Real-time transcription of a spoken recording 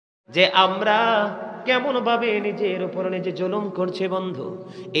যে আমরা কেমন ভাবে নিজের উপর নিজে জুলুম করছে বন্ধু।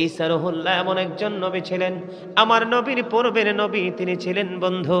 ঈসা রুহুল্লাহ এমন একজন নবী ছিলেন, আমার নবীর পূর্বের নবী তিনি ছিলেন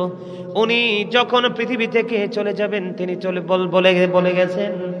বন্ধু। উনি যখন পৃথিবী থেকে চলে যাবেন তিনি বলে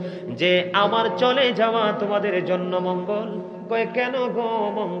গেছেন যে আমার চলে যাওয়া তোমাদের জন্য মঙ্গল। কয় কেন গো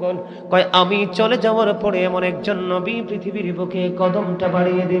মঙ্গল? কয় আমি চলে যাওয়ার পরে এমন একজন নবী পৃথিবীর বুকে কদমটা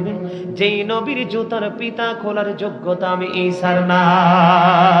বাড়িয়ে দেবে যেই নবীর জুতার পিতা খোলার যোগ্যতা আমি ঈসার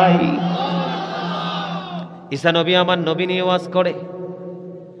নাই। ঈসা নবী আমার নবী নিয়ে ওয়াজ করে।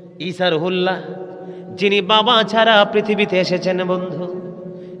 ঈসা রুহুল্লাহ যিনি বাবা ছাড়া পৃথিবীতে এসেছেন বন্ধু।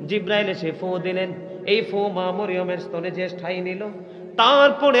 জিব্রাইল এসে ফু দিলেন, এই ফু মা মরিয়মের স্তনে যে ঠাঁই নিল।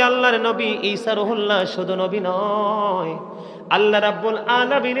 তারপরে আল্লাহর নবী ঈসা রুহুল্লাহ শুধু নবী নয়, আল্লাহ রাব্বুল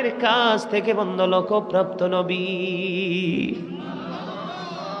আলামিনের কাছ থেকে বন্ধু লোকপ্রাপ্ত নবী।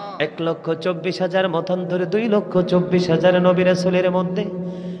 1,24,000 মতান্তরে 2,24,000 নবী রাসূলের মধ্যে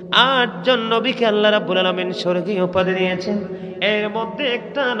 8 জন নবীকে আল্লাহ রাব্বুল আলামিন স্বর্গীয় উপাধি দিয়েছেন। এর মধ্যে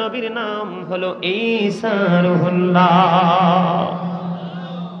একটা নবীর নাম হলো ঈসা রুহুল্লাহ।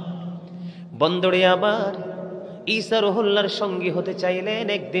 বন্ধুরে আবার ঈসা রুহুল্লাহর সঙ্গী হতে চাইলেন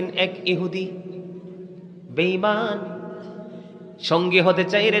একদিন এক ইহুদি বেঈমান সঙ্গী হতে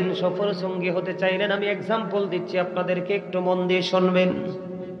চাইলেন, সফর সঙ্গী হতে চাইলেন। আমি এক্সাম্পল দিচ্ছি আপনাদেরকে, একটু মন দিয়ে শুনবেন।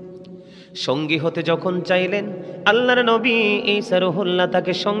 সঙ্গী হতে যখন চাইলেন আল্লাহর নবী ঈসা রুহুল্লাহ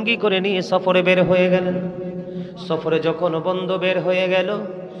তাকে সঙ্গী করে নিয়ে সফরে বের হয়ে গেলেন। সফরে যখন বন্ধু বের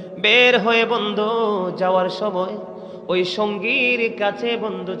হয়ে বন্ধু যাওয়ার সময় ওই সঙ্গীর কাছে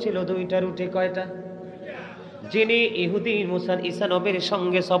বন্ধু ছিল 2টা রুটি। কয়টা? যিনি ইহুদি মুসা ঈসা নবীর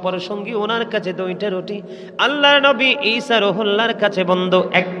সঙ্গে সফর সঙ্গী ওনার কাছে 2টা রুটি, আল্লাহর নবী ঈসা রুহুল্লাহর কাছে বন্ধু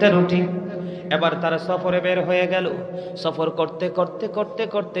 1টা রুটি। এবার তারা সফরে বের হয়ে গেল। সফর করতে করতে করতে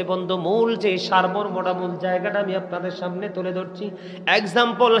করতে বন্ধু মূল যে সারমর্মটা মূল জায়গাটা আমি আপনাদের সামনে তুলে ধরছি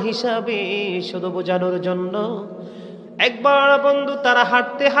এক্সাম্পল হিসাবে শুধু বোঝানোর জন্য। একবার বন্ধু তারা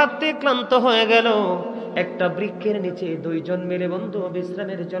হাঁটতে হাঁটতে ক্লান্ত হয়ে গেল। একটা বৃক্ষের নিচে 2 জন মিলে বন্ধু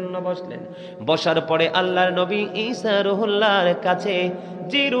বিশ্রামের জন্য বসলেন। বসার পরে আল্লাহর নবী ঈসা রুহুল্লাহর কাছে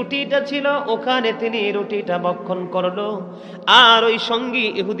যে রুটিটা ছিল ওখানে তিনি রুটিটা ভক্ষণ করলো। আর ওই সঙ্গী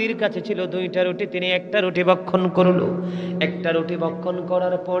ইহুদির কাছে ছিল 2টা রুটি, তিনি 1টা রুটি ভক্ষণ করলো। 1টা রুটি ভক্ষণ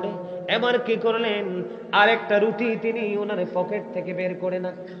করার পরে এবার কি করলেন, আরেকটা রুটি তিনি ওনার পকেট থেকে বের করে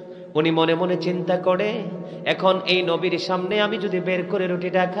না। উনি মনে মনে চিন্তা করে এখন এই নবীর সামনে আমি যদি বের করে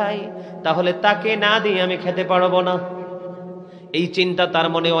রুটিটা খাই তাহলে তাকে না দিয়ে আমি খেতে পারবো না। এই চিন্তা তার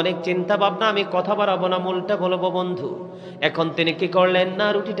মনে, অনেক চিন্তা ভাবনা, আমি কথা বাড়াবো না, মূলটা বলবো বন্ধু। এখন তিনি কি করলেন না,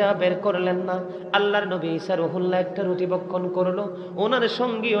 রুটিটা বের করলেন না। আল্লাহর নবী ঈসা রুহুল্লাহ 1টা রুটি ভক্ষণ করলো, ওনার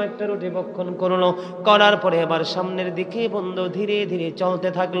সঙ্গীও 1টা রুটি ভক্ষণ করলো। করার পরে এবার সামনের দিকে বন্ধু ধীরে ধীরে চলতে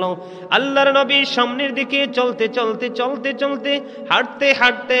থাকলো। আল্লাহর নবী সামনের দিকে চলতে চলতে চলতে চলতে হাঁটতে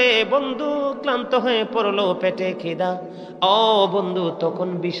হাঁটতে বন্ধু ক্লান্ত হয়ে পড়লো, পেটে খিদা। ও বন্ধু তখন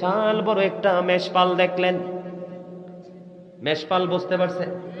বিশাল বড় একটা মেষপাল দেখলেন। মেষপাল বুঝতে পারছেন?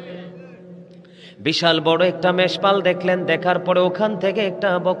 বিশাল বড় একটা মেষপাল দেখলেন। দেখার পরে ওখান থেকে একটা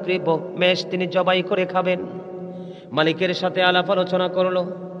বকরি মেষ তিনি জবাই করে খাবেন। মালিকের সাথে আলাপ আলোচনা করলো।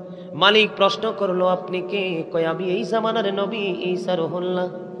 মালিক প্রশ্ন করলো আপনি কে? কয় আমি এই জামানার নবী ঈসা রুহুল্লাহ।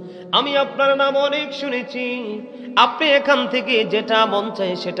 আমি আপনার নাম অনেক শুনেছি, আপনি এখান থেকে যেটা মন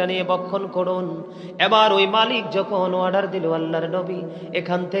চায় সেটা নিয়ে ভক্ষণ করুন। এবার ওই মালিক যখন অর্ডার দিল আল্লাহর নবী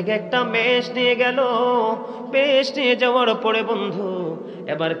এখান থেকে একটা মেষ নিয়ে গেল। মেষ নিয়ে যাওয়ার পরে বন্ধু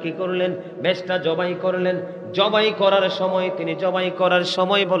এবার কি করলেন, মেষটা জবাই করলেন। জবাই করার সময় তিনি জবাই করার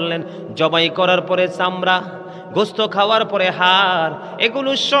সময় বললেন জবাই করার পরে চামড়া, গোস্ত খাওয়ার পরে হাড়,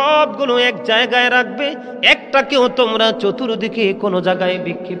 এগুলো সবগুলো এক জায়গায় রাখবে, একটাকেও তোমরা চতুর্দিকে কোনো জায়গায়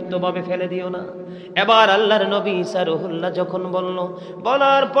বিক্ষিপ্ত ভাবে ফেলে দিও না। এবার আল্লাহর নবী ঈসা রুহুল্লাহ যখন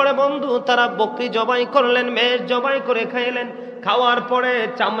বলার পরে বন্ধু তারা বকরি জবাই করলেন, মেষ জবাই করে খাইলেন। খাওয়ার পরে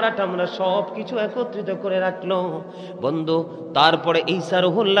চামড়া টামড়া সব কিছু একত্রিত করে রাখলো বন্ধু। তারপরে ঈসা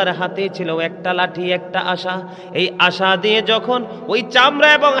রুহুল্লাহর হাতে ছিল একটা লাঠি, একটা আশা। এই আশা দিয়ে যখন ওই চামড়া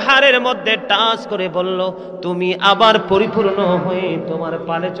এবং হাড়ের মধ্যে টাচ করে বলল তুমি আবার পরিপূর্ণ হয়ে তোমার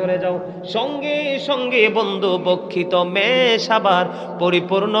পালে চলে যাও। সঙ্গে সঙ্গে বন্ধু বক্ষিত মেষ আবার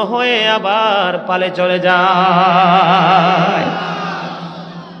পরিপূর্ণ হয়ে আবার পালে চলে যায়।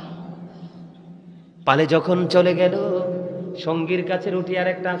 পালে যখন চলে গেল সঙ্গীর কাছে রুটি আর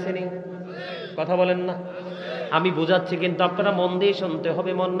একটা আসেনি। কথা বলেন না? আমি বুঝাচ্ছি কিন্তু আপনারা মন দিয়ে শুনতে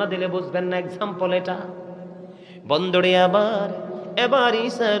হবে, মন না দিলে বুঝবেন না। এক্সাম্পল এটা বন্ধুরে। এবার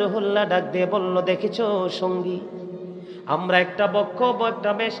ঈসা রুহুল্লাহ ডাক দিয়ে বলল দেখেছো সঙ্গী, আমরা একটা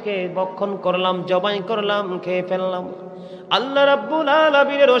মেষকে ভক্ষণ করলাম, জবাই করলাম, খেয়ে ফেললাম। আল্লাহ রাব্বুল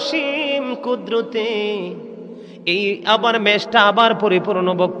আলামিনের অসীম কুদরতে এই আবার মেষটা আবার পরিপূর্ণ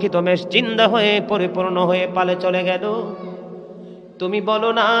বক্ষিত মেষ জিন্দা হয়ে পরিপূর্ণ হয়ে পালে চলে গেল। তুমি বলো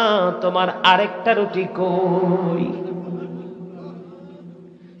না তোমার আরেকটা রুটি কই?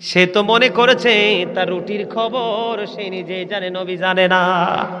 সে তো মনে করেছে তার রুটির খবর সে নিজে জানে, নবী জানে না।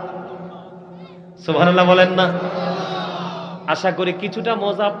 সুবহানাল্লাহ বলেন না। আশা করি কিছুটা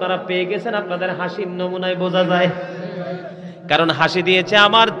মজা আপনারা পেয়ে গেছেন, আপনাদের হাসির নমুনায় বোঝা যায়। কারণ হাসি দিয়েছে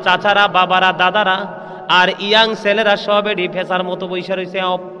আমার চাচারা, বাবারা, দাদারা, আর ইয়াং ছেলেরা সব এডি ফেসার মতো বৈশা রয়েছে।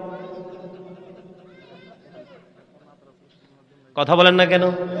 কথা বলেন না কেন?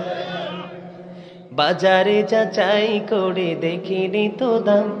 বাজারে যাচাই করে দেখিনি তো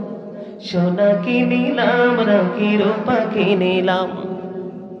দাম, সোনা কিনিলাম নাকি রূপা কিনিলাম।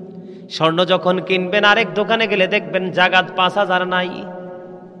 স্বর্ণ যখন কিনবেন আরেক দোকানে গেলে দেখবেন জাগাত ৫,০০০ নাই।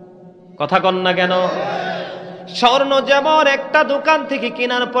 কথা কন না কেন? স্বর্ণ যেমন একটা দোকান থেকে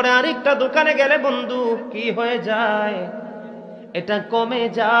কেনার পরে আরেকটা দোকানে গেলে বন্ধু কি হয়ে যায়, এটা কমে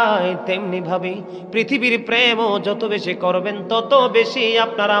যায়। তেমনি ভাবে পৃথিবীর প্রেমও যত বেশি করবেন তত বেশি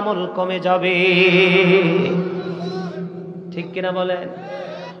আপনার আমল কমে যাবে। ঠিক কিনা বলেন?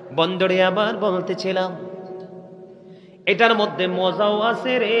 বন্দরে আবার বলতেছিলাম এটার মধ্যে মজাও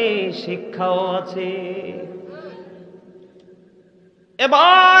আছে রে, শিক্ষাও আছে।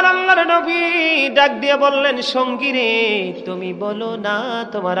 এবার আল্লাহর নবী ডাক দিয়ে বললেন, সঙ্গী রে তুমি বলো না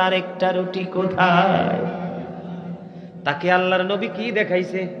তোমার আরেকটা রুটি কোথায়? তাকে আল্লাহর নবী কি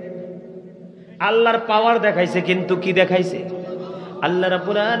দেখাইছে? আল্লাহর পাওয়ার দেখাইছে। কিন্তু কি দেখাইছে? আল্লাহ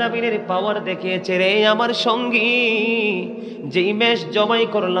রাব্বুল আলামিনের পাওয়ার দেখিয়েছে। রে আমার সঙ্গী, যেই মেষ জবাই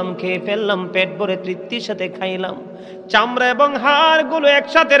করলাম, খেয়ে ফেললাম, পেট ভরে তৃপ্তির সাথে খাইলাম, চামড়া এবং হাড় গুলো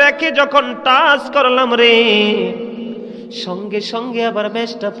একসাথে রেখে যখন টাচ করলাম রে, সঙ্গে সঙ্গে আবার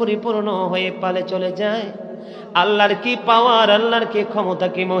মেষটা পরিপূর্ণ হয়ে পালে চলে যায়। আল্লাহর কি পাওয়ার, আল্লাহর কি ক্ষমতা,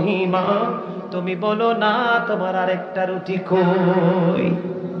 কি মহিমা! তুমি বলো না তোমার আরেকটা রুটি কই?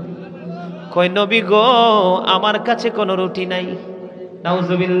 কই নবী গো আমার কাছে কোনো রুটি নাই।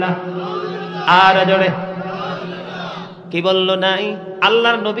 নাউজুবিল্লাহ। আর জোরে কি বললো নাই?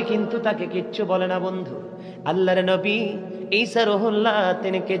 আল্লাহর নবী কিন্তু তাকে কিচ্ছু বলে না বন্ধু। আল্লাহর নবী ঈসা রুহুল্লাহ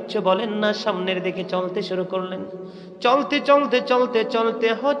তিনি কিচ্ছু বলেন না, সামনের দিকে চলতে শুরু করলেন। চলতে চলতে চলতে চলতে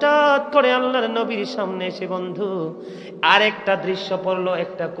হঠাৎ করে আল্লাহর নবীর সামনে এসে বন্ধু আরেকটা দৃশ্য পড়লো।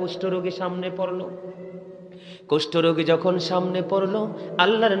 একটা কুষ্ঠরোগী সামনে পড়লো। কুষ্ঠরোগী যখন সামনে পড়লো,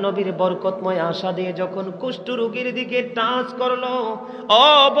 আল্লাহর নবীর বরকতময় আশা দিয়ে যখন কুষ্ঠরোগীর দিকে টাচ করলো, ও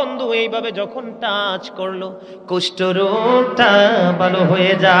বন্ধু এইভাবে যখন টাচ করলো কুষ্ঠরোগটা ভালো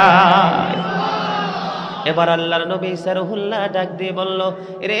হয়ে যায়। এবার আল্লাহর নবী ঈসা রুহুল্লাহ ডাক দিয়ে বলল,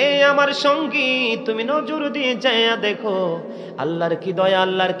 রে আমার সঙ্গী তুমি নজর দিয়ে যায়া দেখো আল্লাহর কি দয়া,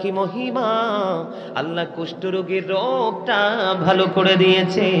 আল্লাহর কি মহিমা। আল্লাহ কুষ্ঠরোগীর রোগটা ভালো করে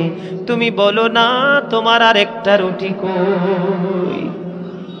দিয়েছে। তুমি বলো না তোমার আর একটা রুটি কই?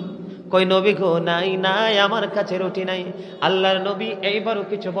 কই নবী গো নাই নাই আমার কাছে রুটি নাই। আল্লাহর নবী এইবারও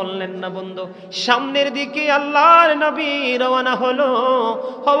কিছু বললেন না বন্ধু। সামনের দিকে আল্লাহর নবী রওনা হলো।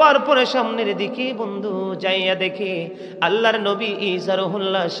 হওয়ার পরে সামনের দিকে বন্ধু যাইয়া দেখে আল্লাহর নবী ঈসা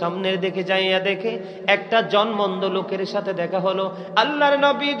রুহুল্লাহ সামনের দিকে যাইয়া দেখে একটা জন্মন্ধ লোকের সাথে দেখা হলো। আল্লাহর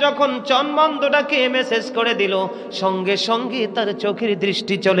নবী যখন জন্মন্ধটাকে মেসেজ করে দিল, সঙ্গে সঙ্গে তার চোখের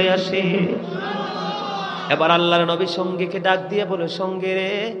দৃষ্টি চলে আসে। এবার আল্লাহর নবী সঙ্গীকে ডাক দিয়ে বলে, সঙ্গে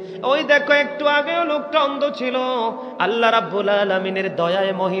রে ওই দেখো একটু আগেও লোকটা অন্ধ ছিল, আল্লাহ রাব্বুল আলামিনের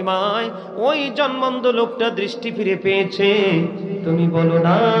দয়ায় মহিমায় ওই জন্মন্ধ লোকটা দৃষ্টি ফিরে পেয়েছে। তুমি বলো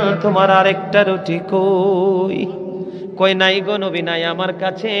না তোমার আরেকটা রুটি কই? কই নাই গো নবী নাই, আমার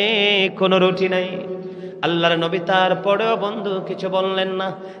কাছে কোনো রুটি নাই। আল্লাহর নবী তারপরেও বন্ধু কিছু বললেন না।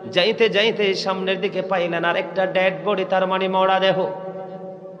 যাইতে যাইতে সামনের দিকে পাইলেন আরেকটা ডেড বডি, তার মানে মরা দেহ।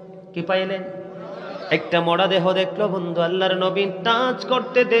 কি পাইলেন? একটা মরা দেহ দেখলো বন্ধু। আল্লাহর নবী টাচ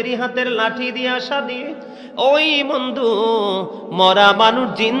করতে দেরি হাতের লাঠি দিয়ে আসা দিয়ে ওই বন্ধু মরা মানুষ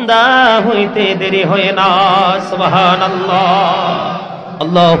জিন্দা হইতে দেরি হয় না। সুবহানাল্লাহ,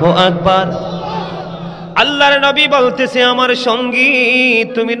 আল্লাহু আকবার। আল্লাহর নবী বলতেছে, আমার সঙ্গী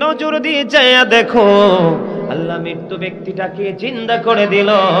তুমি নজর দিয়ে যায়া দেখো আল্লাহ মৃত্যু ব্যক্তিটাকে জিন্দা করে দিল।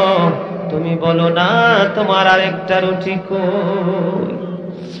 তুমি বলো না তোমার আরেকটা রুটি কই?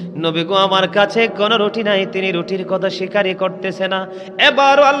 নবী গো আমার কাছে কোনো রুটি নাই। তিনি রুটির কথা স্বীকারই করতেছে না।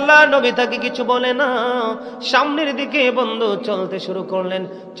 এবারও আল্লাহ নবী তাকে কিছু বলে না। সামনের দিকে বন্ধু চলতে শুরু করলেন।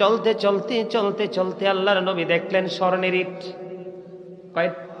 চলতে চলতে চলতে চলতে আল্লাহর নবী দেখলেন স্বর্ণের ইট।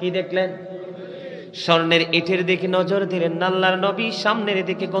 কি দেখলেন? স্বর্ণের ইটের দিকে নজর দিলেন আল্লাহর নবী সামনের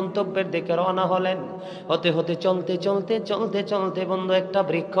দিকে গন্তব্যের দিকে রওনা হলেন। হতে হতে চলতে চলতে চলতে চলতে বন্ধু একটা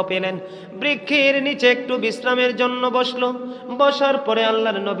বৃক্ষ পেলেন। বৃক্ষের নিচে একটু বিশ্রামের জন্য বসলো। বসার পরে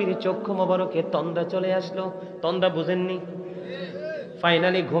আল্লাহর নবীর চক্ষু মোবারকে তন্দ্রা চলে আসলো। তন্দ্রা বুঝেননি?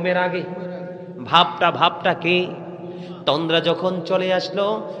 ফাইনালি ঘুমের আগে ভাবটা কি? তন্দ্রা যখন চলে আসলো,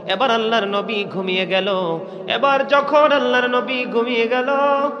 এবার আল্লাহর নবী ঘুমিয়ে গেল। এবার যখন আল্লাহর নবী ঘুমিয়ে গেল,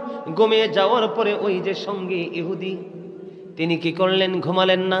 ঘুমিয়ে যাওয়ার পরে ওই যে সঙ্গী ইহুদি, তিনি কি করলেন?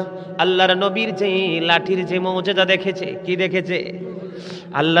 ঘুমালেন না। আল্লাহর নবীর যে লাঠির যে মৌজেজা দেখেছে, কি দেখেছে?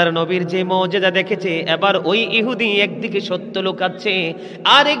 আল্লাহর নবীর যে মৌজেজা দেখেছে, এবার ওই ইহুদি একদিকে সত্য লুকাচ্ছে,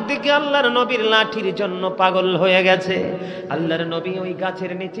 আর একদিকে আল্লাহর নবীর লাঠির জন্য পাগল হয়ে গেছে। আল্লাহর নবী ওই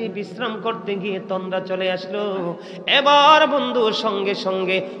গাছের নিচে বিশ্রাম করতে গিয়ে তন্দ্রা চলে আসলো। এবার বন্ধু সঙ্গে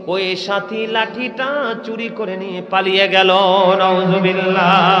সঙ্গে ওই সাথী লাঠিটা চুরি করে নিয়ে পালিয়ে গেল।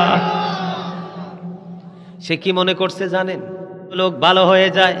 নাউজুবিল্লাহ। সে কি মনে করছে জানেন? লোক ভালো হয়ে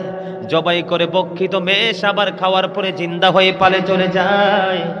যায়, জবাই করে বক্ষিত মেষ আবার খাওয়ার পরে জিন্দা হয়ে পালে চলে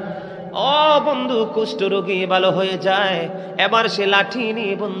যায়। ও বন্ধু, কুষ্ঠ রোগী ভালো হয়ে যায়। এবার সে লাঠি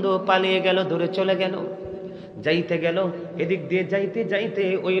নিয়ে বন্ধু পালিয়ে গেল, দূরে চলে গেল। যাইতে গেল, এদিক দিয়ে যাইতে যাইতে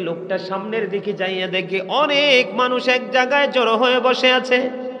ওই লোকটা সামনের দিকে যাইয়া দেখে অনেক মানুষ এক জায়গায় জড়ো হয়ে বসে আছে।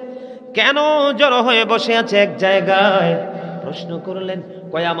 কেন জড়ো হয়ে বসে আছে এক জায়গায়? প্রশ্ন করলেন,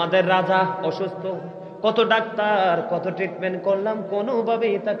 কয় আমাদের রাজা অসুস্থ, কত ডাক্তার কত ট্রিটমেন্ট করলাম,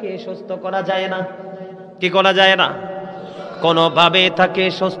 কোনোভাবেই তাকে সুস্থ করা যায় না। কি করা যায় না? কোনোভাবে তাকে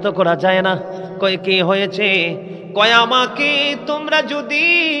সুস্থ করা যায় না। কয় কি হয়েছে? কয় আমাকে তোমরা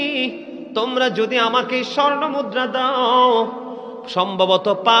যদি আমাকে স্বর্ণ মুদ্রা দাও, সম্ভবত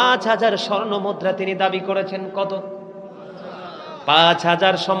 5000 স্বর্ণ মুদ্রা তিনি দাবি করেছেন। কত?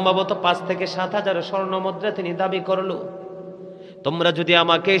 5000, সম্ভবত 5 থেকে 7000 স্বর্ণ মুদ্রা তিনি দাবি করলো। তোমরা যদি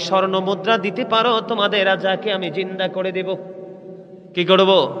আমাকে স্বর্ণ মুদ্রা দিতে পারো, তোমাদের রাজাকে আমি জিন্দা করে দেব। কি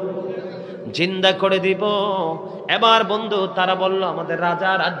করব? জিন্দা করে দিব। এবার বন্ধু তারা বলল, আমাদের রাজা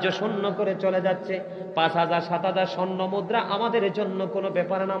রাজ্য শূন্য করে চলে যাচ্ছে, 5000 7000 স্বর্ণ মুদ্রা আমাদের জন্য কোনো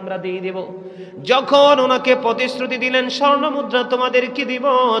ব্যাপার না, আমরা দিয়ে দেব। যখন ওনাকে প্রতিশ্রুতি দিলেন, স্বর্ণ মুদ্রা তোমাদের কি দিব,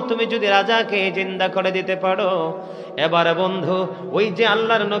 তুমি যদি রাজাকে জিন্দা করে দিতে পারো। এবার বন্ধু ওই যে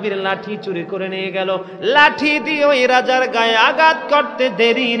আল্লাহর নবীর লাঠি চুরি করে নিয়ে গেল, লাঠি দিয়ে ওই রাজার গায়ে আঘাত করতে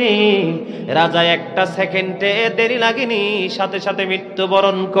দেরি রে, রাজা একটা সেকেন্ডে দেরি লাগেনি, সাথে সাথে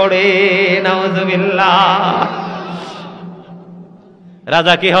মৃত্যুবরণ করে। নাউজুবিল্লাহ।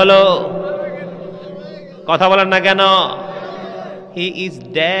 রাজা কি হলো? কথা বলেন না কেন? He is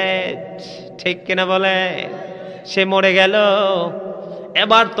dead. ঠিক কিনা বলে? সে মরে গেল।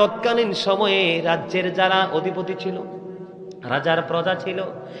 এবার তৎকালীন সময়ে রাজ্যের যারা অধিপতি ছিল, রাজার প্রজা ছিল,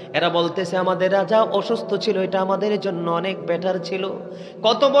 এরা বলতেছে আমাদের রাজা অসুস্থ ছিল, এটা আমাদের জন্য অনেক বেটার ছিল।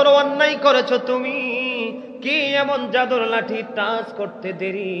 কত বড় অন্যায় করেছো তুমি, কি এমন জাদুর লাঠি টাচ করতে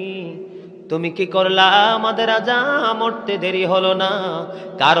দেরি, তুমি কি করলা? আমাদের রাজা মরতে দেরি হলো না,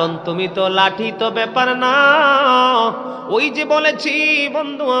 কারণ তুমি তো লাঠি তো ব্যাপার না। ওই যে বলেছি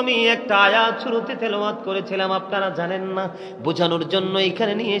বন্ধু, আমি একটা আয়াত শুরুতে তেলাওয়াত করেছিলাম, আপনারা জানেন না, বোঝানোর জন্য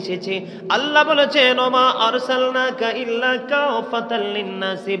এখানে নিয়ে এসেছি। আল্লাহ বলেছেন, ওমা আরসালনাকা ইল্লা কাফাতাল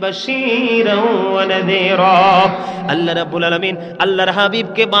লিন্নাসি বাশীরাও ওয়া নাযীরা। আল্লাহ রাব্বুল আলামিন আল্লাহর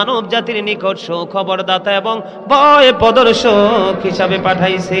হাবিবকে মানব জাতির নিকট সুখবরদাতা এবং ভয় প্রদর্শক হিসাবে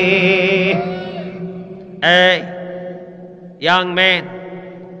পাঠাইছে। Hey, young man,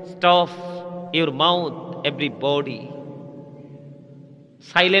 stop your mouth, everybody.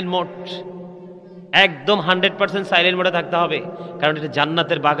 Silent mode. একদম 100% সাইলেন্ট মোডে থাকতে হবে, কারণ এটা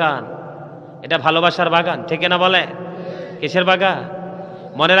জান্নাতের বাগান, এটা ভালোবাসার বাগান। ঠিক না বলে? কিসের বাগান?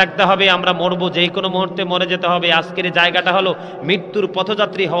 মনে রাখতে হবে আমরা মরবো, যে কোনো মুহূর্তে মরে যেতে হবে। আজকের জায়গাটা হলো মৃত্যুর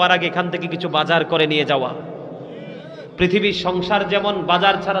পথযাত্রী হওয়ার আগে এখান থেকে কিছু বাজার করে নিয়ে যাওয়া। পৃথিবীর সংসার যেমন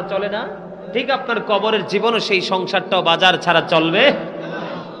বাজার ছাড়া চলে না, ঠিক আপনার কবরের জীবনও সেই সংসারটাও বাজার ছাড়া চলবে।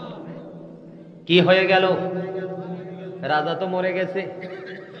 কি হয়ে গেল? রাজা তো মরে গেছে।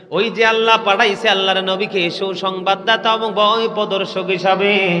 ওই যে আল্লাহ পাঠাইছে আল্লাহর নবীকে সুসংবাদদাতা এবং ভয় প্রদর্শক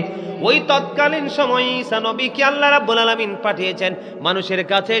হিসাবে, ওই তৎকালীন সময় ঈসা নবীকে আল্লাহ রাব্বুল আলামিন পাঠিয়েছেন মানুষের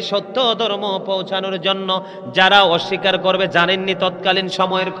কাছে সত্য ধর্ম পৌঁছানোর জন্য। যারা অস্বীকার করবে, জানেননি তৎকালীন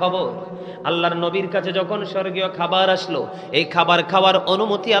সময়ের খবর। আল্লাহর নবীর কাছে যখন স্বর্গীয় খাবার আসলো, এই খাবার খাওয়ার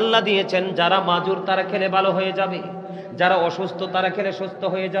অনুমতি আল্লাহ দিয়েছেন। যারা মাজুর তারা খেলে ভালো হয়ে যাবে, যারা অসুস্থ তারা খেলে সুস্থ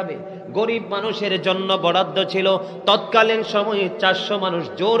হয়ে যাবে। গরিব মানুষের জন্য বরাদ্দ ছিল। তৎকালীন সময়ে 400 মানুষ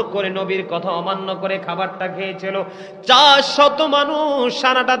জোর করে নবীর কথা অমান্য করে খাবারটা খেয়েছিল। 400 মানুষ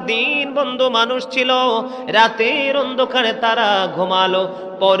সারাটা দিন বন্ধু মানুষ ছিল, রাতের অন্ধকারে তারা ঘুমালো।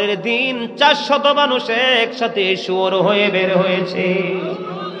 পরের দিন 400 মানুষ একসাথে শুয়োর হয়ে বের হয়েছে।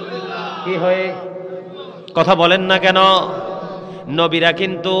 কি হয়ে? কথা বলেন না কেন? নবীরা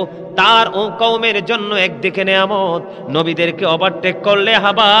কিন্তু তার ও কওমের জন্য একদিকে নেয়ামত, নবীদেরকে ওভারটেক করলে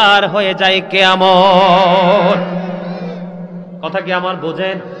আবার হয়ে যায় কিয়ামত। কথা কি আমার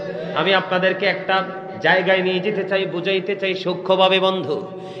বোঝেন? আমি আপনাদেরকে একটা জায়গায় নিয়ে যেতে চাই, বুঝাইতে চাই সূক্ষ্মভাবে বন্ধু।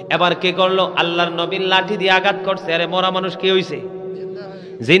 এবার কি করলো? আল্লাহর নবীর লাঠি দিয়ে আঘাত করছে, আরে মরা মানুষ কি হইছে?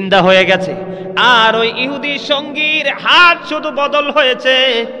 জিন্দা হয়ে গেছে। আর ওই ইহুদি সঙ্গীর হাত শুধু বদল হয়েছে।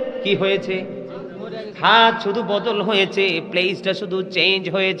 কি হয়েছে? হাত শুধু বদল হয়েছে, প্লেসটা শুধু চেঞ্জ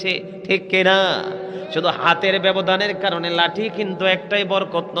হয়েছে, ঠিক কিনা? শুধু হাতের ব্যবধানের কারণে লাঠি কিন্তু একটাই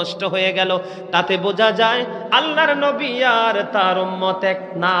বরকত নষ্ট হয়ে গেল। তাতে বোঝা যায় আল্লাহর নবী আর তার উম্মত এক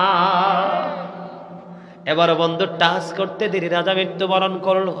না। এবার বন্ধু টাচ করতে দেরি রাজা মৃত্যুবরণ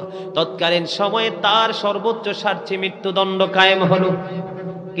করলো। তৎকালীন সময়ে তার সর্বোচ্চ শাস্তি মৃত্যুদণ্ড কায়েম হলো।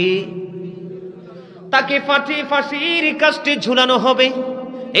 কি? তাকে ফাঁসির কাস্টে ঝুলানো হবে।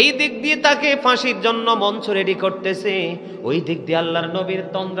 এই দিক দিয়ে তাকে ফাঁসির জন্য মঞ্চ রেডি করতেছে, ওই দিক দিয়ে আল্লাহর নবীর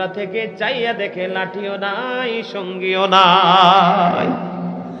তন্দ্রা থেকে চাইয়া দেখে লাঠিও নাই, সঙ্গীও নাই।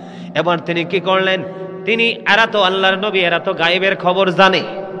 এবার তিনি কি করলেন? তিনি এরা তো আল্লাহর নবী, এরা তো গায়েবের খবর জানে।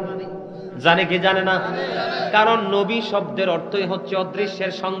 জানে কি জানে না? কারণ নবী শব্দের অর্থই হচ্ছে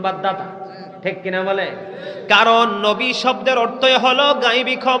অদৃশ্যের সংবাদদাতা, ঠিক কিনা বলে? কারণ নবী শব্দের অর্থই হলো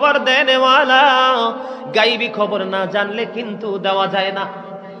গায়েবী খবর দেনেওয়ালা। গায়েবী খবর না জানলে কিন্তু দেওয়া যায় না।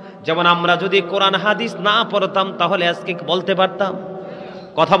 যেমন আমরা যদি কোরআন হাদিস না পড়তাম তাহলে আজকে বলতে পারতাম?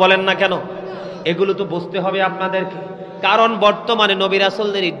 কথা বলেন না কেন? এগুলো তো বুঝতে হবে আপনাদেরকে। কারণ বর্তমানে নবী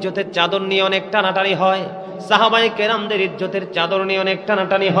রাসূলদের ইজ্জতের চাদর নিয়ে অনেক টানাটানি হয়, সাহাবায়ে কেরামদের ইজ্জতের চাদর নিয়ে অনেক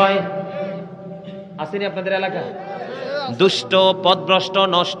টানাটানি হয়। আসেনি আপনাদের এলাকায়? দুষ্ট, পথভ্রষ্ট,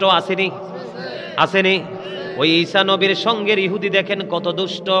 নষ্ট আসেনি? আসেনি? ওই ঈসা নবীর সঙ্গের ইহুদি দেখেন কত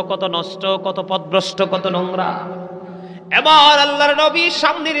দুষ্ট, কত নষ্ট, কত পথভ্রষ্ট, কত নোংরা। এবার আল্লাহর নবী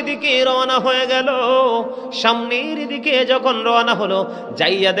সামনের দিকে রওনা হয়ে গেল। সামনের দিকে যখন রওনা হলো,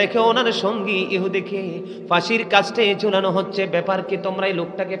 যাইয়া দেখে ওনার সঙ্গী ইহুদিকে ফাঁসির কাস্টে ঝুলানো হচ্ছে। ব্যাপার কি? তোমরা এই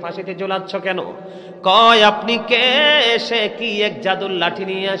লোকটাকে ফাঁসিতে ঝুলাচ্ছ কেন? কয় আপনি কে? সে কি এক জাদুর লাঠি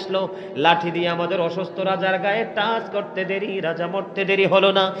নিয়ে আসলো, লাঠি দিয়ে আমাদের অসুস্থ রাজার গায়ে টাচ করতে দেরি, রাজা মরতে দেরি হলো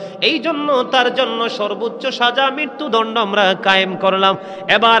না, এই জন্য তার জন্য সর্বোচ্চ সাজা মৃত্যুদণ্ড আমরা কায়েম করলাম।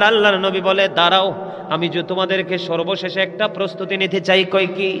 এবার আল্লাহর নবী বলে, দাঁড়াও, আমি যে তোমাদেরকে সর্বশেষে একটা প্রস্তুতি নিতে চাই। কয়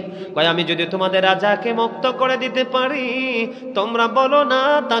কি? কয় আমি যদি তোমাদের রাজাকে মুক্ত করে দিতে পারি, তোমরা বলো না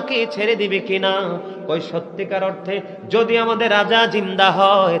তাকে ছেড়ে দিবে কিনা? কয় সত্যিকার অর্থে যদি আমাদের রাজা জিন্দা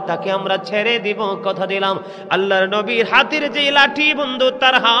হয় তাকে আমরা ছেড়ে দিব, কথা দিলাম। আল্লাহর নবীর হাতের যে লাঠি বন্ধু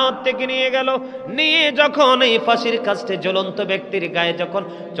তার হাত থেকে নিয়ে গেল, নিয়ে যখন এই ফাঁসির কাস্টে জ্বলন্ত ব্যক্তির গায়ে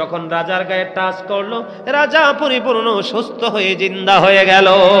যখন রাজার গায়ে টাচ করলো, রাজা পরিপূর্ণ সুস্থ হয়ে জিন্দা হয়ে গেল।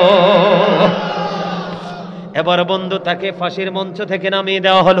 এবার বন্ধু তাকে ফাঁসির মঞ্চ থেকে নামিয়ে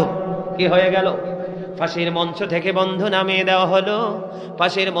দেওয়া হলো। কি হয়ে গেল? ফাঁসির মঞ্চ থেকে বন্ধু নামিয়ে দেওয়া হলো।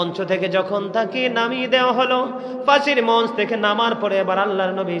 ফাঁসির মঞ্চ থেকে যখন তাকে নামিয়ে দেওয়া হলো, ফাঁসির মঞ্চ থেকে নামার পরে এবার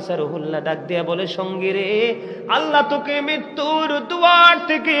আল্লাহর নবী ঈসা রুহুল্লাহ ডাক দিয়ে বলে, সঙ্গী রে, আল্লাহ তোকে মৃত্যুর দুয়ার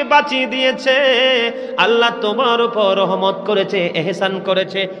থেকে বাঁচিয়ে দিয়েছে, আল্লাহ তোমার উপর রহমত করেছে, এহসান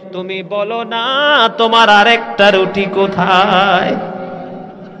করেছে। তুমি বলো না তোমার আরেকটা রুটি কোথায়?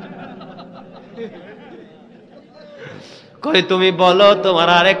 কই তুমি বলো তোমার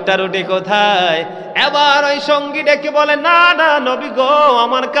আরেকটা রুটি কোথায়? এবার ওই সঙ্গী ডেকে বলে, না না নবী গো,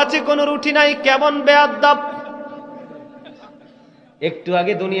 আমার কাছে কোনো রুটি নাই। কেমন বেয়াদব! একটু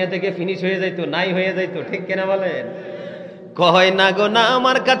আগে দুনিয়া থেকে ফিনিশ হয়ে যাইতো, নাই হয়ে যাইতো, ঠিক কিনা বলেন? কয় না গো, না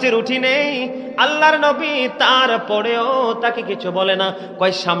আমার কাছে রুটি নেই। আল্লাহর নবী তারপরেও তাকে কিছু বলে না।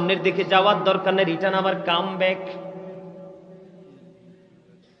 কয় সামনের দিকে যাওয়ার দরকার নেই, রিটার্ন আবার কাম ব্যাক।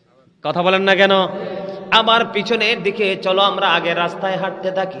 কথা বলেন না কেন? আবার পিছনের দিকে চলো, আমরা আগে রাস্তায় হাঁটতে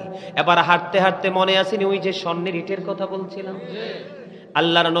থাকি। এবার হাঁটতে হাঁটতে মনে আসেনি ওই যে স্বর্ণের ইটের কথা বলছিলাম?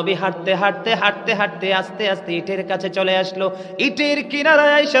 আল্লাহর নবী হাঁটতে হাঁটতে হাঁটতে হাঁটতে আস্তে আস্তে ইটের কাছে চলে আসলো। ইটের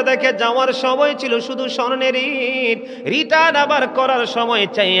কিনারায় এসে দেখে যাওয়ার সময় ছিল শুধু স্বর্ণের ইট, রিটার্ন আবার করার সময়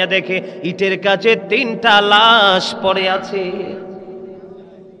চাইয়া দেখে ইটের কাছে 3টা লাশ পড়ে আছে।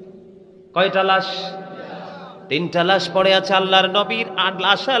 কয়টা লাশ? 3টা লাশ পড়ে আছে। আল্লাহর নবীর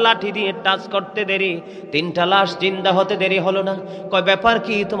লাশা লাঠি দিয়ে টাচ করতে দেরি, 3টা লাশ জিন্দা হতে দেরি হলো না। কয় ব্যাপার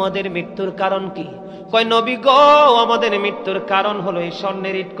কি? তোমাদের মৃত্যুর কারণ কি? কয় নবী গো, আমাদের মৃত্যুর কারণ হলো এই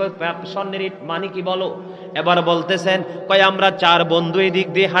স্বর্ণের ইট। কয় স্বর্ণের ইট মানে কি বলো? এবার বলতেছেন, কয় আমরা 4 বন্ধু এই দিক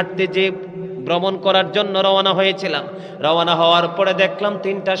দিয়ে হাঁটতে যে ভ্রমণ করার জন্য রওনা হয়েছিলাম, রওনা হওয়ার পরে দেখলাম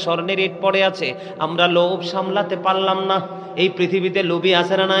 3টা স্বর্ণের ইট পড়ে আছে। আমরা লোভ সামলাতে পারলাম না। এই পৃথিবীতে লোভী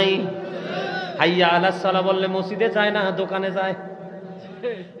আছে না নাই? হাইয়া আলাস সালাহ বললে মসজিদে যায় না, দোকানে যায়।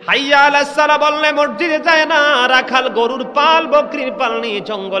 হাইয়া আলাস সালাহ বললে মসজিদে যায় না, রাখাল গরুর পাল বকরির পাল নিয়ে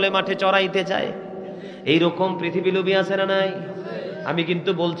জঙ্গলে মাঠে চড়াইতে যায়। এইরকম পৃথিবী লোভী আছে না নাই? আমি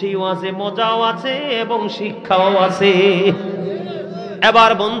কিন্তু বলছি ওয়াজে মজাও আছে এবং শিক্ষাও আছে।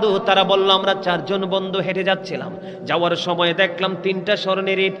 এবার বন্ধু তারা বলল, আমরা 4 জন বন্ধু হেঁটে যাচ্ছিলাম, যাওয়ার সময় দেখলাম 3টা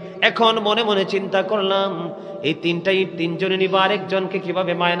স্বর্ণের ইট। এখন মনে মনে চিন্তা করলাম এই 3টা ইট 3 জনে নিব, আরেকজনকে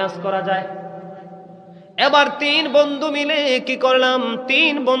কিভাবে মাইনাস করা যায়। এবার 3 বন্ধু মিলে কি করলাম,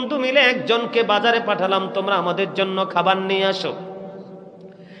 3 বন্ধু মিলে একজনকে বাজারে পাঠালাম, তোমরা আমাদের জন্য খাবার নিয়ে আসো।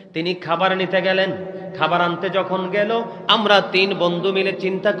 তিনি খাবার নিতে গেলেন। খাবার আনতে যখন গেল, আমরা 3 বন্ধু মিলে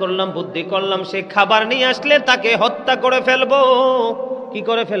চিন্তা করলাম, বুদ্ধি করলাম, সে খাবার নিয়ে আসলে তাকে হত্যা করে ফেলবো। কি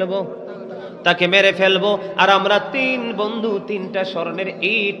করে ফেলবো? তাকে মেরে ফেলবো। আর আমরা 3 বন্ধু 3টা স্বর্ণের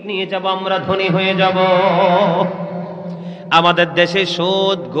ইট নিয়ে যাব, আমরা ধনী হয়ে যাব। আমাদের দেশে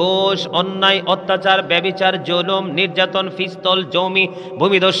সুদ, ঘুষ, অন্যায়, অত্যাচার, ব্যভিচার, জুলুম, নির্যাতন, পিস্তল, জমি,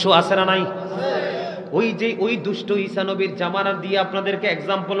 ভূমিদস্যু আছে না নাই? ওই দুষ্ট ঈসা নবীর জামানা দিয়ে আপনাদেরকে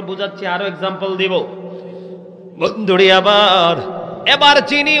এক্সাম্পল বুঝাচ্ছি, আরো এক্সাম্পল দিব বন্ধুরি। এবার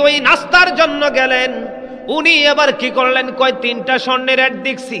যিনি ওই নাস্তার জন্য গেলেন, উনি এবার কি করলেন, কয় 3টা স্বর্ণের অ্যাড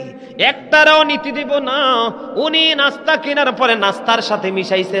দেখছি, একটারও নীতি দিব না। উনি নাস্তা কেনার পরে নাস্তার সাথে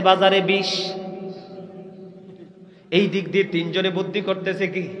মিশাইছে বাজারে বিষ। এই দিক দিয়ে 3 জনে বুদ্ধি করতেছে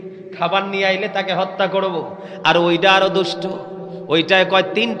কি, খাবার নিয়ে আইলে তাকে হত্যা করব। আর ওইটা আরো দুষ্ট, ওইটায় কয়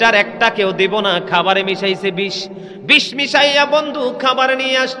 3টার একটা কেউ দিব না, খাবারে মিশাইছে বিষ মিশাইয়া বন্ধু খাবার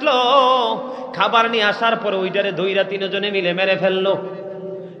নিয়ে আসলো। খাবার নিয়ে আসার পরে ওইটারে ধইরা 3 জনে মিলে মেরে ফেললো।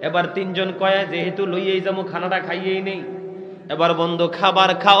 এবার 3 জন কয় যেহেতু লইয়েই যাবো, খানাটা খাইয়েই নেই। এবার বন্ধু খাবার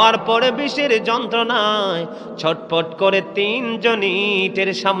খাওয়ার পরে বিষের যন্ত্রণায় ছটফট করে 3 জন ইটের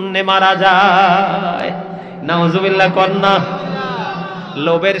সামনে মারা যায়। নাউজুবিল্লাহ কন্যা।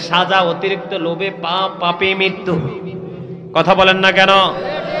 লোভের সাজা, অতিরিক্ত লোভে পাপ, পাপে মৃত্যু। কথা বলেন না কেন?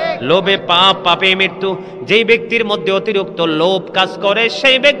 লোভে পাপ, পাপে মৃত্যু। যেই ব্যক্তির মধ্যে অতিরিক্ত লোভ কাজ করে,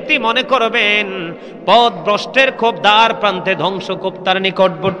 সেই ব্যক্তি মনে করবেন পথ ভ্রষ্টের খুব দ্বার প্রান্তে, ধ্বংস খুব তার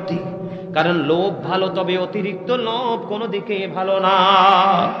নিকটবর্তী। কারণ লোভ ভালো, তবে অতিরিক্ত লোভ কোনো দিকে ভালো না।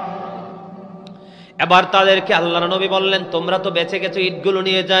 এবার তাদেরকে আল্লাহর নবী বললেন, তোমরা তো বেঁচে গেছো, ইটগুলো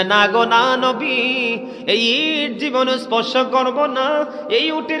নিয়ে যায়। না গো না নবী, এই ইট জীবনে স্পর্শ করব না। এই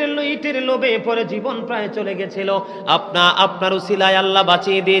ইটের লোভে পরে জীবন প্রায় চলে গেছিল, আপনার উসিলায় আল্লাহ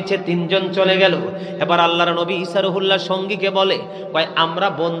বাঁচিয়ে দিয়েছে। 3 জন চলে গেল। এবার আল্লাহর নবী ঈসা রুহুল্লাহ সঙ্গীকে বলে, কয় আমরা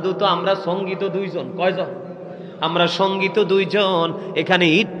বন্ধু তো, আমরা সঙ্গী তো 2 জন। কয়জন? আমরা সঙ্গী তো 2 জন। এখানে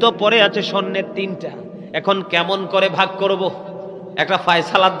ইট তো পরে আছে স্বর্ণের 3টা, এখন কেমন করে ভাগ করব? একটা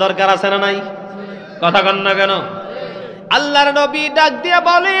ফয়সালার দরকার আছে না নাই? কথা কন না কেন? আল্লাহর নবী ডাক দিয়ে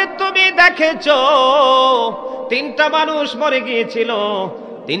বলে, তুমি দেখেছো 3টা মানুষ মরে গিয়েছিল,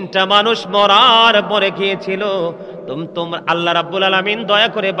 3টা মানুষ মরে গিয়েছিল। তোমরা আল্লাহ রাব্বুল আলামিন দয়া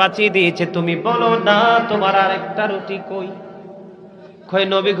করে বাঁচিয়ে দিয়েছে। তুমি বলো না তোমার আরেকটা রুটি কই? কয়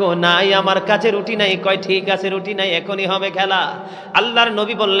নবী গো নাই, আমার কাছে রুটি নাই। কয় ঠিক আছে, রুটি নাই, এখনই হবে খেলা। আল্লাহর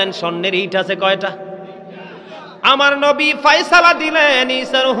নবী বললেন, স্বর্ণের ইট আছে কয়টা? আমার নবী ফয়সালা দিলেন,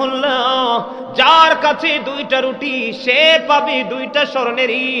 ঈসা রুহুল্লাহ যার কাছে 2টা রুটি সে পাবে 2টা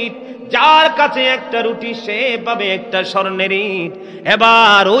স্বর্ণের ইট, যার কাছে একটা রুটি সে পাবে একটা স্বর্ণের ইট।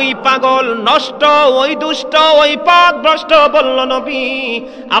 এবার ওই পাগল নষ্ট, ওই দুষ্ট, ওই পথভ্রষ্ট বলল, নবী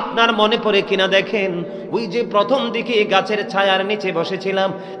আপনার মনে পড়ে কিনা দেখেন, ওই যে প্রথম দিকে গাছের ছায়ার নিচে বসেছিলাম,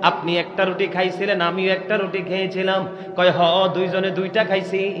 আপনি একটা রুটি খাইছিলেন, আমিও একটা রুটি খেয়েছিলাম। কয় হ, 2 জনে 2টা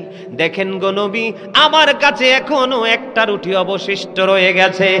খাইছি। দেখেন গো নবী, আমার কাছে এখনো একটা রুটি অবশিষ্ট রয়ে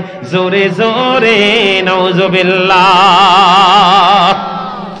গেছে। জোরে জোরে নাউজুবিল্লাহ।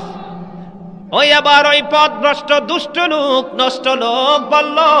 ওই আবার ওই পথভ্রষ্ট দুষ্ট লোক, নষ্ট লোক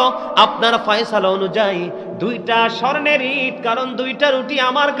বলল, আপনার ফয়সালা অনুযায়ী 2টা স্বর্ণের ইট, কারণ 2টা রুটি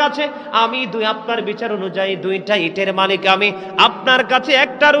আমার কাছে, আমি আপনার বিচার অনুযায়ী 2টা ইটের মালিক আমি। আপনার কাছে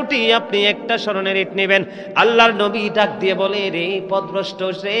একটা রুটি, আপনি একটা স্বর্ণের ইট নেবেন। আল্লাহর নবী ডাক দিয়ে বলে, রে পথভ্রষ্ট,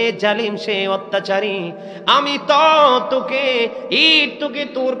 সে জালিম, সে অত্যাচারী, আমি তো তোকে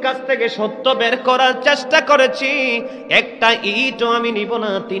তোর কাছ থেকে সত্য বের করার চেষ্টা করেছি। একটা ইটও আমি নিব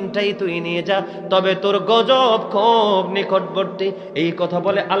না, 3টাই তুই নিয়ে যা, তবে তোর গজব খুব নিকটবর্তী। এই কথা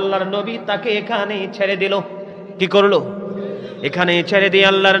বলে আল্লাহর নবী তাকে এখানে ছেড়ে দিল। কি করলো? এখানে ছেড়ে দিয়ে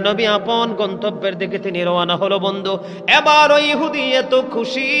আল্লাহর নবী আপন গন্তব্যের দিকে তিনি রওনা হলো। বন্ধু এবার ওই ইহুদি এত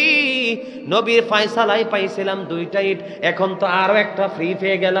খুশি, নবীর ফয়সালাই পাইছিলাম 2টা ইট, এখন তো আরো একটা ফ্রি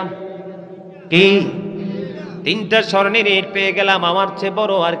পেয়ে গেলাম। কি? 3টা স্বর্ণের ইট পেয়ে গেলাম। আমার চেয়ে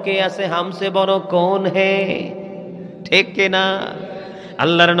বড় আর কে আছে? হামসে বড় কোন হে? ঠিক কিনা?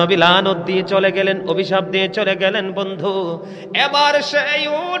 আল্লাহর নবী লানত দিয়ে চলে গেলেন, অভিশাপ দিয়ে চলে গেলেন। বন্ধু, এবার সেই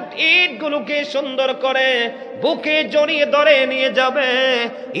ইটগুলোকে সুন্দর করে বুকে জড়িয়ে ধরে নিয়ে যাবে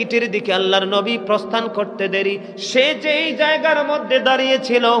ইটের দিকে। আল্লাহর নবী প্রস্থান করতে দেরি, সে যেই জায়গার মধ্যে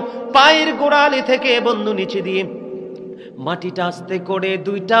দাঁড়িয়েছিল পায়ের গোড়ালি থেকে বন্ধু নিচে দিয়ে মাটিটা আস্তে করে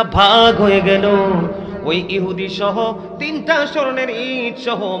দুইটা ভাগ হয়ে গেল। ওই ইহুদি সহ 3টা স্বর্ণের ইট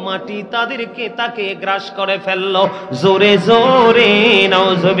সহ মাটি তাকে গ্রাস করে ফেললো। জোরে জোরে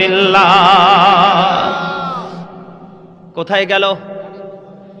নাউজুবিল্লাহ। কোথায় গেল?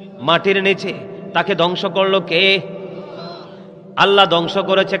 মাটির নিচে। তাকে ধ্বংস করলো কে? আল্লাহ ধ্বংস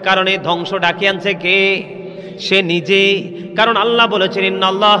করেছে, কারণ এই ধ্বংস ডাকে আনছে কে? সে নিজে। কারণ আল্লাহ বলেছেন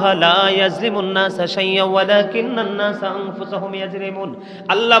ইন্নাল্লাহা লা ইয়াজলিমুন নাসা শাইয়্যান ওয়ালাকিন্নান নাসা আনফুসাহুম ইয়াজলিমুন।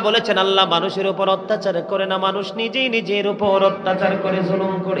 আল্লাহ বলেছেন আল্লাহ মানুষের উপর অত্যাচার করে না, মানুষ নিজেই নিজের উপর অত্যাচার করে,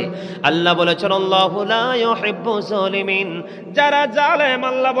 জুলুম করে। আল্লাহ বলেছেন আল্লাহু লা ইউহিব্বু যালিমিন। যারা জালেম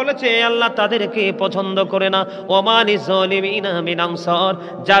আল্লাহ বলেছে আল্লাহ তাদেরকে পছন্দ করে না। ওয়া লিজ যালিমিনা মিন আনসার।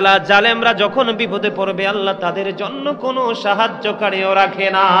 যারা জালেমরা যখন বিপদে পড়বে আল্লাহ তাদের জন্য কোনো সাহায্যকারীও রাখে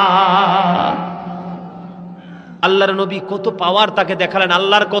না। আল্লাহর নবী কত পাওয়ার তাকে দেখালেন,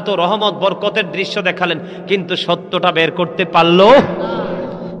 আল্লাহর কত রহমত বরকতের দৃশ্য দেখালেন, কিন্তু সত্যটা বের করতে পারলো না।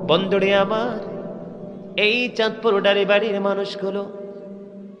 বন্ধুরে আমার, এই চাঁদপুর ডারিবাড়ির মানুষগুলো,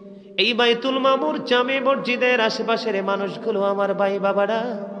 এই বাইতুল মামুর জামে মসজিদের আশেপাশের মানুষগুলো, আমার ভাই বাবারা,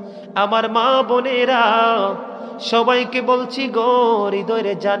 আমার মা বোনেরা, সবাইকে বলছি গো, হৃদয়ের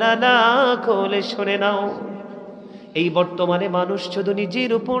জানালা খুলে শুনে নাও। এই বর্তমানে মানুষ শুধু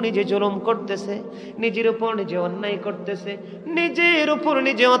নিজের উপর নিজে জুলুম করতেছে, নিজের উপর নিজে অন্যায় করতেছে, নিজের উপর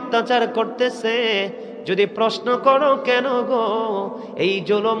নিজে অত্যাচার করতেছে। যদি প্রশ্ন করো কেন গো, এই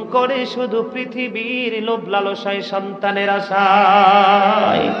জুলুম করে শুধু পৃথিবীর লোভ লালসায়, সন্তানের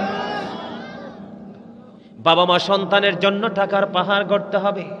আশায়। বাবা মা সন্তানের জন্য টাকার পাহাড় গড়তে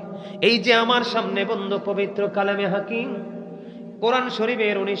হবে। এই যে আমার সামনে বন্ধু পবিত্র কালামে হাকিম কোরআন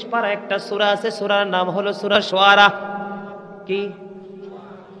শরীফের 19 পারা একটা সূরা আছে, সূরার নাম হলো সূরা শুআরা। কি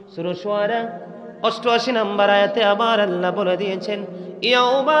সূরা শুআরা 88 নম্বর আয়াতে আমার আল্লাহ বলে দিয়েছেন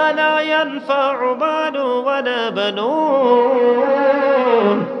ইয়াউমা লা ইয়ানফাউ মালু ওয়ালা বানুন।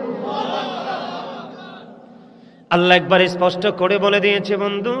 আল্লাহ একবার স্পষ্ট করে বলে দিয়েছে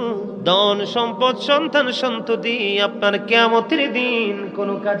বন্ধু, ধন সম্পদ সন্তান সন্ততি আপনার কিয়ামতের দিন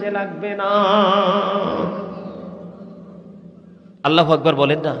কোনো কাজে লাগবে না। আল্লাহু আকবার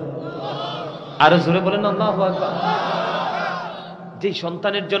বলেন না, আরো জোরে বলেন আল্লাহু আকবার। যে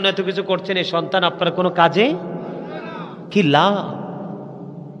সন্তানের জন্য এত কিছু করছেন, এই সন্তান আপনার কোনো কাজে কি লাভ?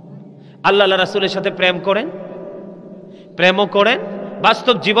 আল্লাহ রাসূলের সাথে প্রেম করেন, প্রেমও করেন,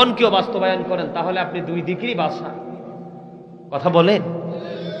 বাস্তব জীবনকেও বাস্তবায়ন করেন, তাহলে আপনি দুই দিকেরই বাদশা। কথা বলেন,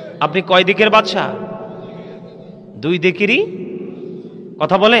 আপনি কয় দিকের বাদশা? দুই দিকেরই।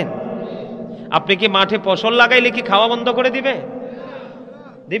 কথা বলেন, আপনি কি মাঠে ফসল লাগাইলে কি খাওয়া বন্ধ করে দিবে?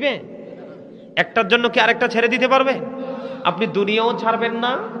 দিবে? একটার জন্য কি আরেকটা ছেড়ে দিতে পারবে? আপনি দুনিয়াও ছাড়বেন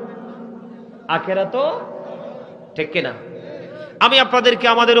না, আখিরাতও, ঠিক কিনা? আমি আপনাদেরকে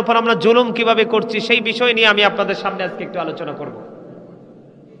আমাদের উপর আমরা জুলুম কিভাবে করছি সেই বিষয় নিয়ে আমি আপনাদের সামনে আজকে একটু আলোচনা করব।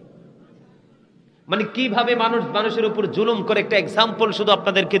 মানে কিভাবে মানুষের উপর জুলুম করে একটা এক্সাম্পল শুধু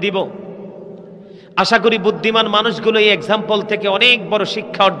আপনাদেরকে দিব। আশা করি বুদ্ধিমান মানুষগুলো এই এক্সাম্পল থেকে অনেক বড়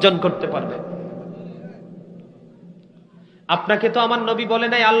শিক্ষা অর্জন করতে পারবে। আপনাকে তো আমার নবী বলে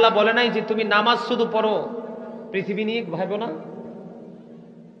নাই, আল্লাহ বলে নাই যে তুমি নামাজ শুধু পড়ো, পৃথিবী নিয়ে ভাবো না।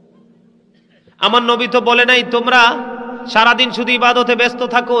 আমার নবী তো বলে নাই তোমরা সারাদিন শুধু ইবাদতে ব্যস্ত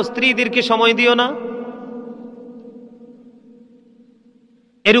থাকো, স্ত্রীদেরকে সময় দিও না।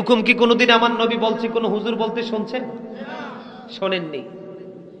 এরকম কি কোনোদিন আমার নবী বলছে, কোন হুজুর বলতে শুনছেন? শোনেননি,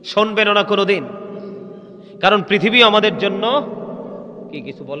 শুনবেন না কোনোদিন। কারণ পৃথিবী আমাদের জন্য কি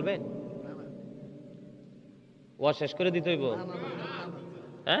কিছু বলবেন? ওয়া শেষ করে দিতে হইব?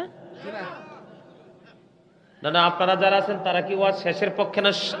 হ্যাঁ না না, আপনারা যারা আছেন তারা কি ওয়া শেষের পক্ষে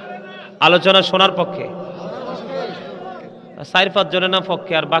না আলোচনা শোনার পক্ষে? 4-5 জনের না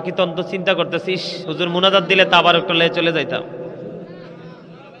পক্ষে, আর বাকি তো অন্তত চিন্তা করতেছিস হুজুর মুনাজাত দিলে তা আবার একটু চলে যাইতাম।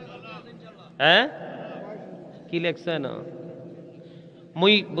 হ্যাঁ কি লেখছে না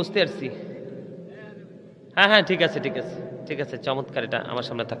মুই বুঝতে পারছি। হ্যাঁ হ্যাঁ ঠিক আছে ঠিক আছে ঠিক আছে, চমৎকার, এটা আমার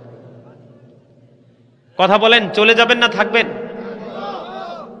সামনে থাক। কথা বলেন, চলে যাবেন না থাকবেন?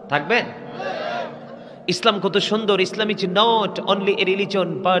 থাকবেন। ইসলাম কত সুন্দর। ইসলাম is not only a religion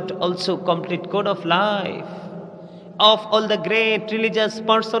but also complete code of life of all the great religious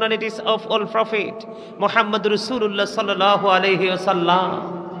personalities of all prophet Muhammad Rasulullah sallallahu alaihi wasallam,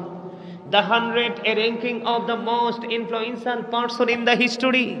 the 100 a ranking of the most influential person in the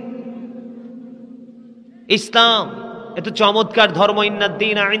history. Islam এত চমৎকার ধর্ম,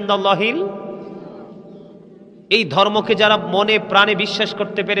 ইন্নাদ-দীন ইনদাল্লাহিল, এই ধর্মকে যারা মনে প্রাণে বিশ্বাস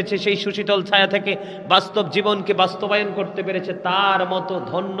করতে পেরেছে, সেই সুশীতল ছায়া থেকে বাস্তব জীবনকে বাস্তবায়ন করতে পেরেছে, তার মতো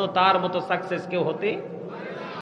ধন্য, তার মতো সাকসেস কেউ হতে